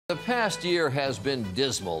The past year has been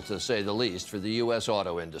dismal, to say the least, for the U.S.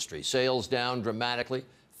 auto industry. Sales down dramatically,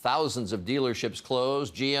 thousands of dealerships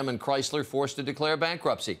closed, GM and Chrysler forced to declare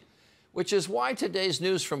bankruptcy, which is why today's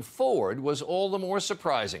news from Ford was all the more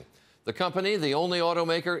surprising. The company, the only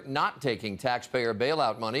automaker not taking taxpayer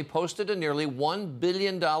bailout money, posted a nearly $1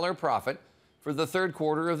 billion profit for the third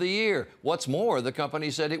quarter of the year. What's more, the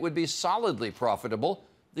company said it would be solidly profitable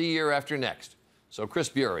the year after next. So Chris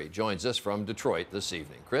Bury joins us from Detroit this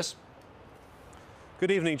evening. Chris?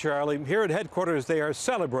 Good evening, Charlie. Here at headquarters, they are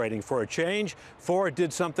celebrating for a change. Ford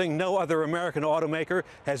did something no other American automaker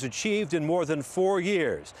has achieved in more than 4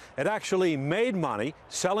 years. It actually made money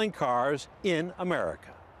selling cars in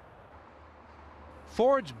America.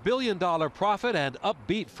 Ford's billion-dollar profit and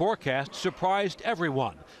upbeat forecast surprised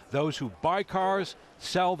everyone. Those who buy cars,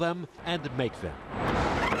 sell them, and make them.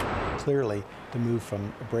 Clearly, to move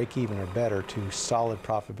from break-even or better to solid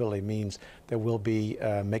profitability means that we'll be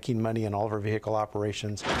making money in all of our vehicle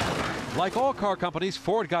operations. Like all car companies,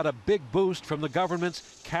 Ford got a big boost from the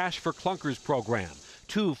government's Cash for Clunkers program.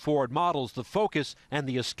 2 Ford models, the Focus and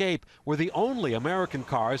the Escape, were the only American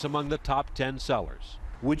cars among the top 10 sellers.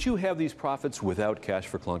 Would you have these profits without Cash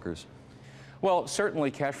for Clunkers? Well,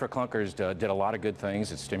 certainly Cash for Clunkers did a lot of good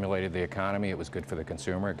things. It stimulated the economy. It was good for the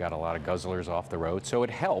consumer. It got a lot of guzzlers off the road, so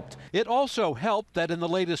it helped. It also helped that in the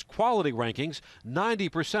latest quality rankings,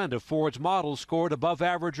 90% of Ford's models scored above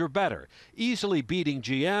average or better, easily beating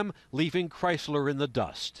GM, leaving Chrysler in the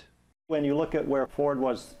dust. When you look at where Ford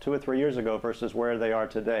was 2 or 3 years ago versus where they are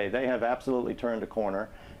today, they have absolutely turned a corner,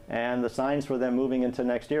 and the signs for them moving into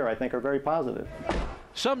next year, I think, are very positive.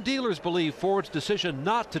 Some dealers believe Ford's decision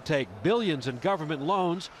not to take billions in government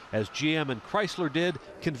loans, as GM and Chrysler did,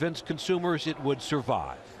 convinced consumers it would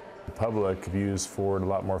survive. The public views Ford a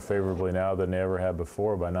lot more favorably now than they ever have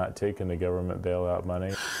before by not taking the government bailout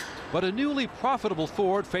money. But a newly profitable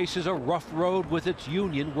Ford faces a rough road with its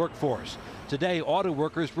union workforce. Today, auto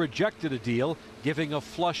workers rejected a deal giving a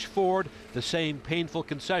flush Ford the same painful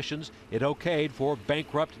concessions it okayed for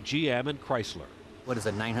bankrupt GM and Chrysler. What is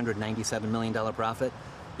a $997 million profit?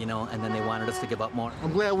 You know, and then they wanted us to give up more.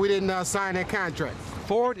 I'm glad we didn't sign that contract.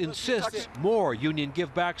 Ford insists more union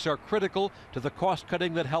givebacks are critical to the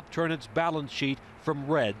cost-cutting that helped turn its balance sheet from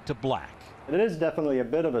red to black. It is definitely a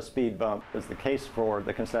bit of a speed bump, as the case for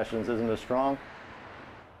the concessions isn't as strong.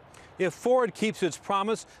 If Ford keeps its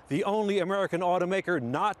promise, the only American automaker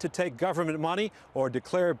not to take government money or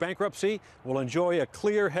declare bankruptcy will enjoy a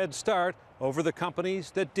clear head start over the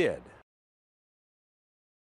companies that did.